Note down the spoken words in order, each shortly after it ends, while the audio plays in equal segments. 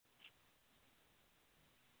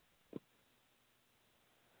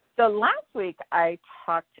So last week I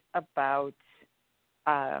talked about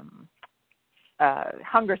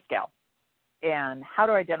hunger scale and how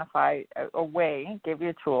to identify a way, gave you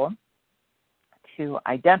a tool to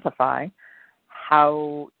identify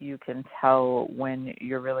how you can tell when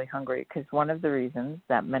you're really hungry. Because one of the reasons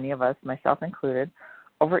that many of us, myself included,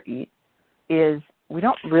 overeat is we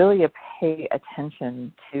don't really pay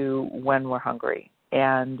attention to when we're hungry,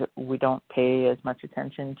 and we don't pay as much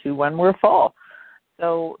attention to when we're full.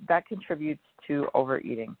 So that contributes to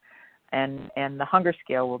overeating. And the hunger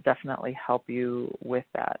scale will definitely help you with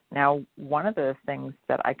that. Now, one of the things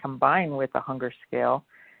that I combine with the hunger scale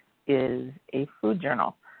is a food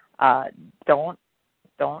journal. Don't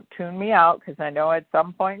tune me out, because I know at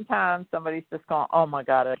some point in time somebody's just going, oh my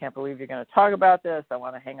God, I can't believe you're going to talk about this. I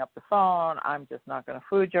want to hang up the phone. I'm just not going to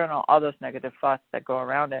food journal, all those negative thoughts that go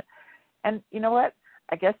around it. And you know what?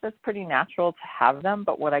 I guess that's pretty natural to have them,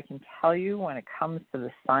 but what I can tell you when it comes to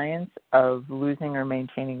the science of losing or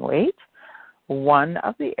maintaining weight, one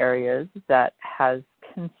of the areas that has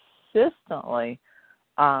consistently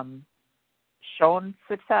shown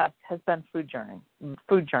success has been food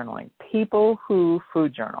journaling. People who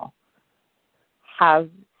food journal have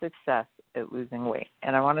success at losing weight.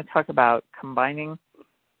 And I want to talk about combining,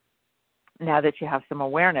 now that you have some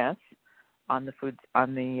awareness on the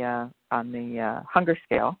hunger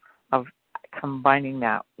scale, of combining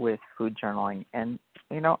that with food journaling, and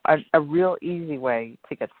a real easy way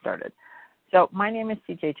to get started. So my name is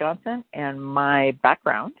CJ Johnson, and my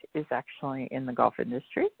background is actually in the golf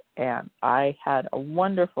industry, and I had a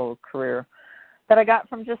wonderful career that I got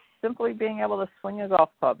from just simply being able to swing a golf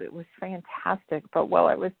club. It was fantastic, but while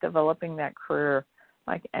I was developing that career,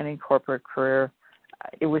 like any corporate career,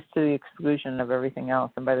 it was to the exclusion of everything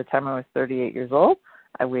else. And by the time I was 38 years old,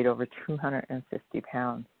 I weighed over 250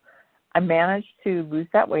 pounds. I managed to lose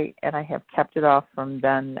that weight, and I have kept it off from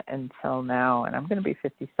then until now, and I'm going to be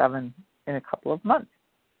 57 in a couple of months.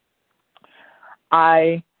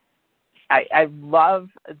 I love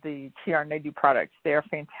the TR90 products. They are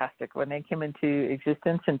fantastic. When they came into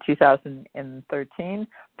existence in 2013,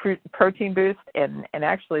 Protein Boost, and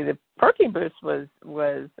actually the Protein Boost was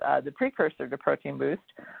the precursor to Protein Boost,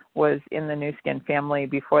 was in the Nu Skin family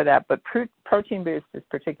before that. But Protein Boost is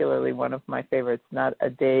particularly one of my favorites. Not a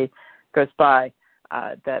day goes by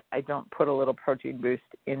that I don't put a little Protein Boost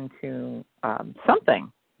into something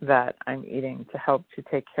that I'm eating to help to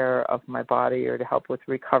take care of my body or to help with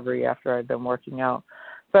recovery after I've been working out.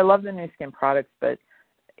 So I love the Nu Skin products, but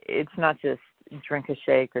it's not just drink a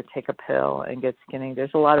shake or take a pill and get skinny.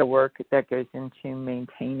 There's a lot of work that goes into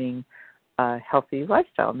maintaining a healthy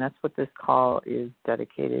lifestyle, and that's what this call is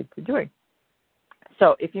dedicated to doing.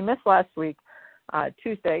 So if you missed last week,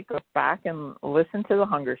 Tuesday, go back and listen to the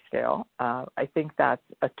hunger scale. I think that's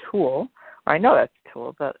a tool, or I know that's a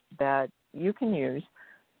tool that you can use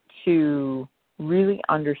to really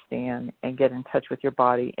understand and get in touch with your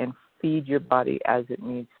body and feed your body as it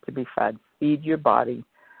needs to be fed. Feed your body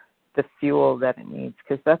the fuel that it needs,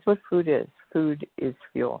 because that's what food is. Food is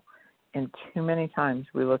fuel. And too many times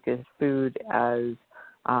we look at food as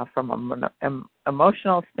from an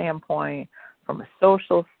emotional standpoint, from a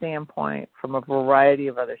social standpoint, from a variety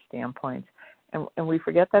of other standpoints. And we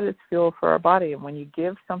forget that it's fuel for our body. And when you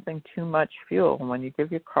give something too much fuel, when you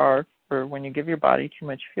give your car or when you give your body too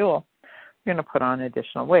much fuel, you're going to put on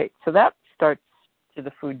additional weight. So that starts to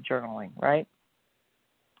the food journaling, right?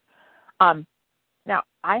 Now,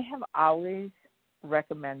 I have always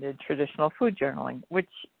recommended traditional food journaling, which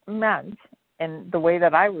meant, and the way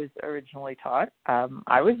that I was originally taught,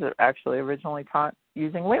 I was actually originally taught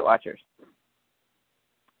using Weight Watchers.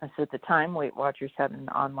 So at the time, Weight Watchers had an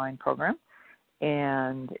online program,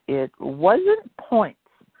 and it wasn't points.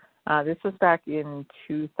 This was back in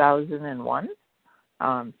 2001,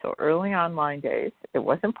 so early online days. It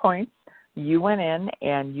wasn't points. You went in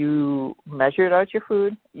and you measured out your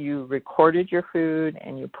food, you recorded your food,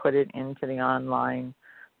 and you put it into the online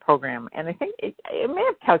program. And I think it may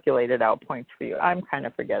have calculated out points for you. I'm kind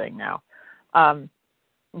of forgetting now.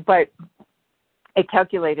 But it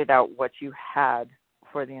calculated out what you had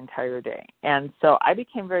for the entire day. And so I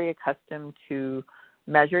became very accustomed to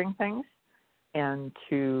measuring things and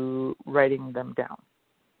to writing them down.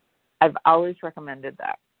 I've always recommended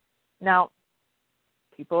that. Now,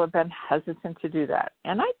 people have been hesitant to do that,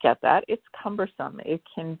 and I get that. It's cumbersome. It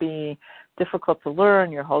can be difficult to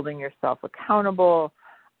learn. You're holding yourself accountable.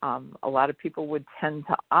 A lot of people would tend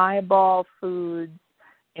to eyeball foods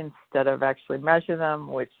instead of actually measure them,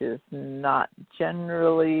 which is not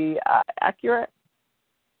generally accurate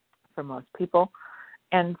for most people.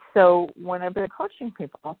 And so when I've been coaching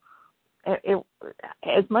people,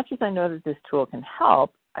 as much as I know that this tool can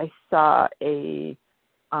help, I saw a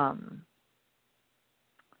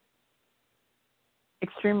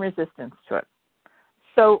extreme resistance to it.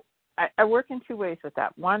 So I work in two ways with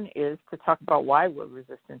that. One is to talk about why we're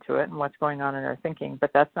resistant to it and what's going on in our thinking, but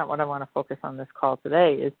that's not what I want to focus on this call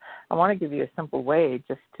today. Is I want to give you a simple way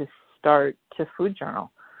just to start to food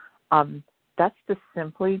journal. That's to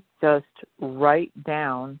simply just write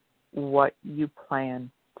down what you plan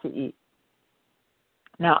to eat.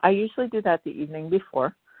 Now, I usually do that the evening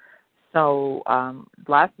before. So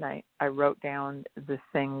last night I wrote down the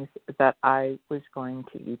things that I was going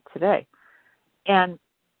to eat today. And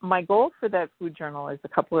my goal for that food journal is a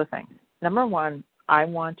couple of things. Number one, I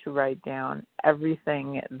want to write down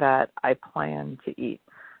everything that I plan to eat.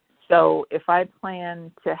 So if I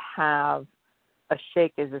plan to have a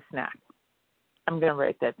shake as a snack, I'm going to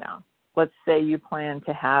write that down. Let's say you plan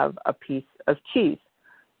to have a piece of cheese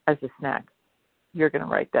as a snack. You're going to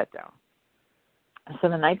write that down. So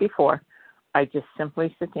the night before, I just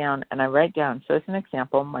simply sit down and I write down. So as an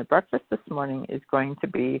example, my breakfast this morning is going to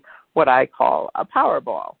be what I call a power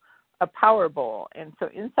bowl. A power bowl. And so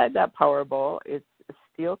inside that power bowl, it's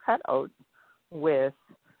steel-cut oats with,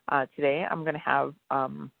 today I'm going to have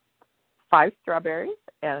 5 strawberries,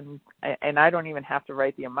 and I don't even have to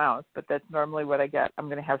write the amounts, but that's normally what I get. I'm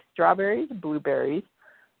going to have strawberries, blueberries,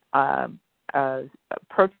 a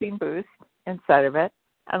protein boost inside of it,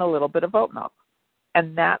 and a little bit of oat milk.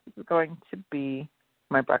 And that's going to be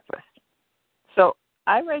my breakfast. So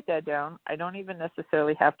I write that down. I don't even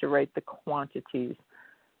necessarily have to write the quantities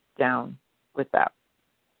down with that.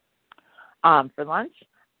 For lunch,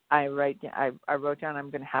 I wrote down I'm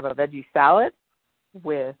going to have a veggie salad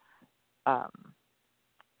with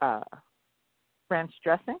ranch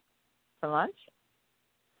dressing for lunch.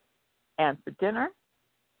 And for dinner,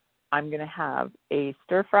 I'm going to have a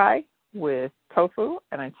stir fry with tofu,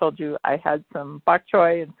 and I told you I had some bok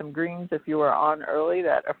choy and some greens if you were on early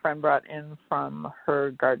that a friend brought in from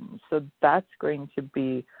her garden. So that's going to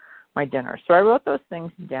be my dinner. So I wrote those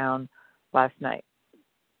things down last night.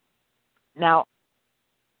 Now,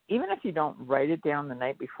 even if you don't write it down the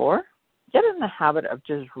night before, get in the habit of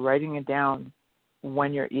just writing it down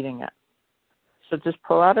when you're eating it. So just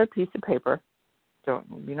pull out a piece of paper.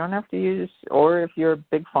 You don't have to use, or if you're a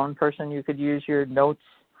big phone person, you could use your notes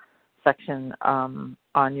section on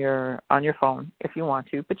your phone if you want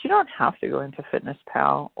to, but you don't have to go into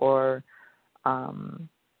FitnessPal or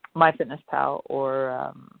MyFitnessPal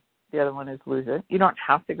or the other one is Lose It. You don't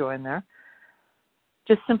have to go in there.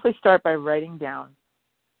 Just simply start by writing down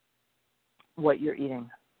what you're eating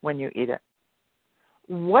when you eat it.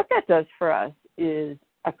 What that does for us is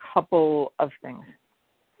a couple of things.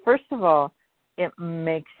 First of all, it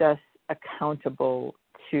makes us accountable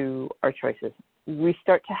to our choices. We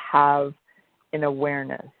start to have an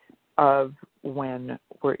awareness of when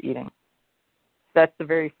we're eating. That's the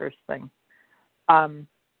very first thing.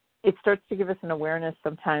 It starts to give us an awareness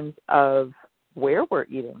sometimes of where we're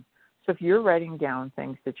eating. So if you're writing down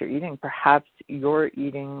things that you're eating, perhaps you're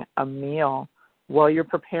eating a meal while you're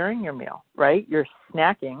preparing your meal, right? You're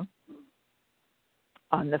snacking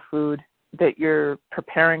on the food that you're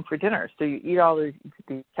preparing for dinner. So you eat all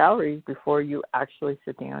these calories before you actually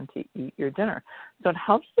sit down to eat your dinner. So it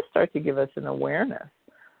helps to start to give us an awareness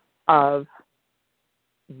of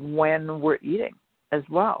when we're eating as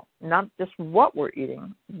well. Not just what we're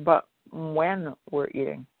eating, but when we're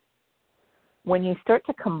eating. When you start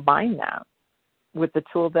to combine that with the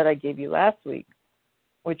tool that I gave you last week,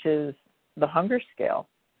 which is the hunger scale,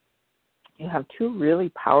 you have two really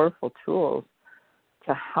powerful tools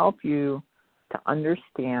to help you to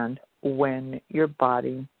understand when your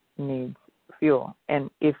body needs fuel. And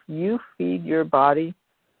if you feed your body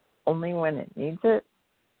only when it needs it,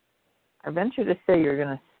 I venture to say you're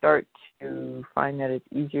going to start to find that it's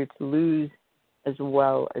easier to lose as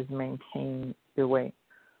well as maintain your weight.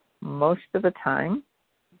 Most of the time,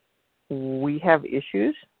 we have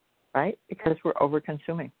issues, right, because we're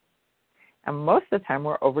over-consuming. And most of the time,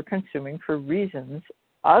 we're over-consuming for reasons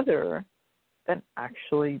other than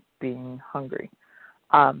actually being hungry.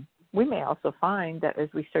 We may also find that as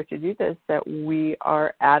we start to do this, that we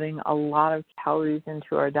are adding a lot of calories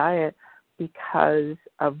into our diet because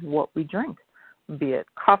of what we drink, be it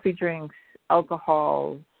coffee drinks,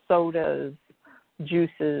 alcohol, sodas,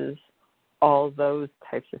 juices, all those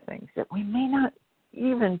types of things that we may not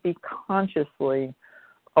even be consciously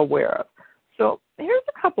aware of. So here's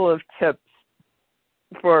a couple of tips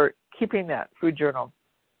for keeping that food journal.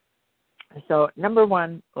 So number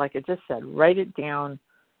one, like I just said, write it down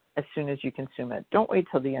as soon as you consume it. Don't wait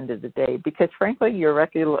till the end of the day, because frankly, your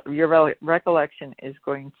recollection is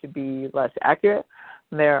going to be less accurate.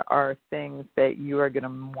 There are things that you are going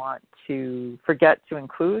to want to forget to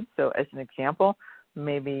include. So as an example,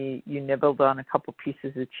 maybe you nibbled on a couple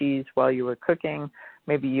pieces of cheese while you were cooking.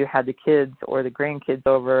 Maybe you had the kids or the grandkids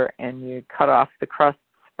over and you cut off the crusts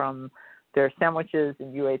from their sandwiches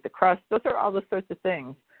and you ate the crust. Those are all the sorts of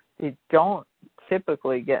things that don't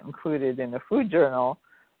typically get included in a food journal,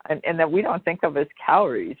 and that we don't think of as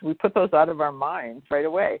calories. We put those out of our minds right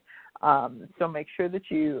away. So make sure that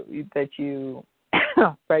you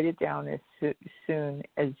write it down as soon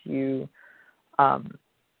as you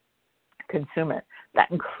consume it. That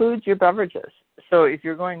includes your beverages. So if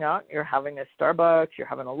you're going out, you're having a Starbucks, you're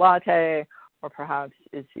having a latte, or perhaps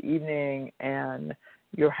it's the evening and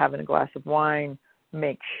you're having a glass of wine,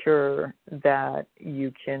 make sure that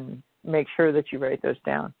you write those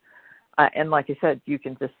down. And like I said, you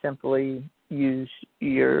can just simply use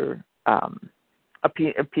your a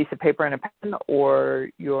piece of paper and a pen or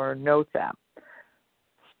your notes app.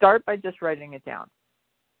 Start by just writing it down.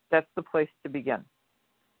 That's the place to begin.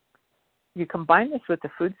 You combine this with the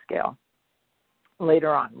food scale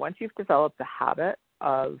later on. Once you've developed the habit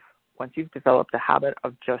of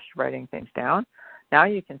just writing things down, now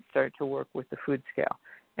you can start to work with the food scale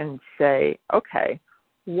and say, okay,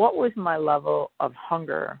 what was my level of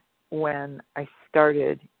hunger when I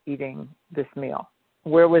started eating this meal?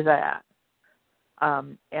 Where was I at?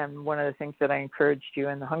 And one of the things that I encouraged you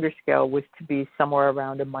in the hunger scale was to be somewhere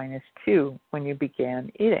around a -2 when you began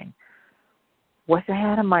eating. Was I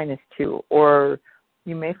at a -2? Or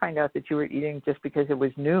you may find out that you were eating just because it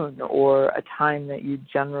was noon or a time that you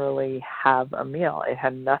generally have a meal. It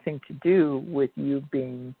had nothing to do with you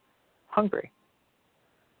being hungry.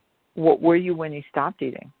 What were you when you stopped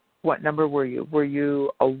eating? What number were you? Were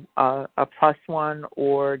you a +1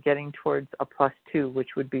 or getting towards a +2,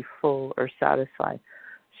 which would be full or satisfied?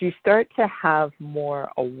 So you start to have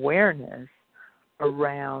more awareness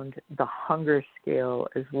around the hunger scale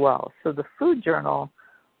as well. So the food journal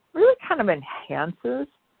really kind of enhances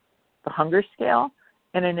the hunger scale.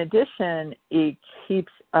 And in addition, it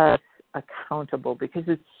keeps us accountable because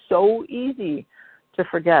it's so easy to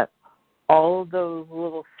forget all of those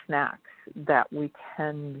little snacks that we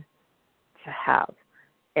tend to have.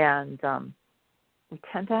 And we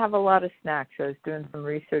tend to have a lot of snacks. I was doing some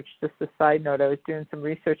research, just a side note, I was doing some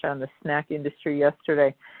research on the snack industry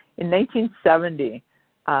yesterday. In 1970,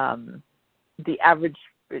 the average,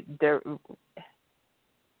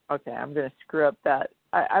 okay, I'm going to screw up that.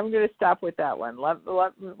 I'm going to stop with that one.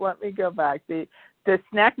 Let me go back. The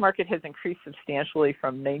snack market has increased substantially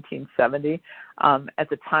from 1970. At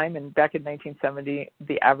the time, and back in 1970,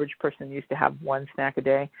 the average person used to have 1 snack a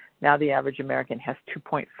day. Now the average American has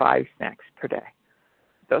 2.5 snacks per day.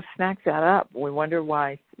 Those snacks add up. We wonder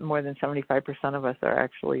why more than 75% of us are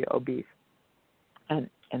actually obese. And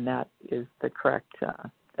that is the correct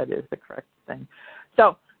thing.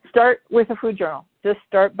 So start with a food journal. Just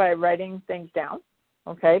start by writing things down.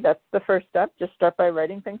 Okay, that's the first step. Just start by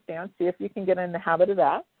writing things down. See if you can get in the habit of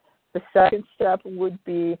that. The second step would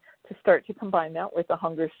be to start to combine that with a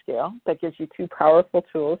hunger scale. That gives you 2 powerful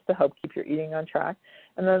tools to help keep your eating on track.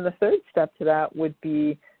 And then the third step to that would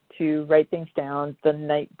be to write things down the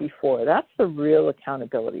night before. That's the real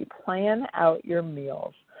accountability. Plan out your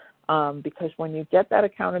meals. Because when you get that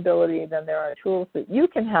accountability, then there are tools that you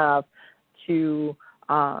can have to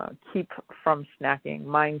keep from snacking,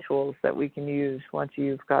 mind tools that we can use once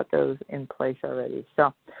you've got those in place already.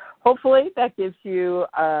 So hopefully that gives you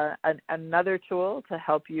another tool to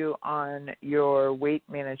help you on your weight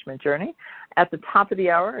management journey. At the top of the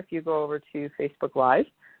hour, if you go over to Facebook Live,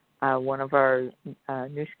 one of our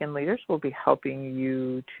new skin leaders will be helping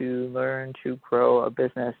you to learn to grow a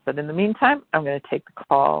business. But in the meantime, I'm going to take the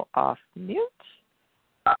call off mute.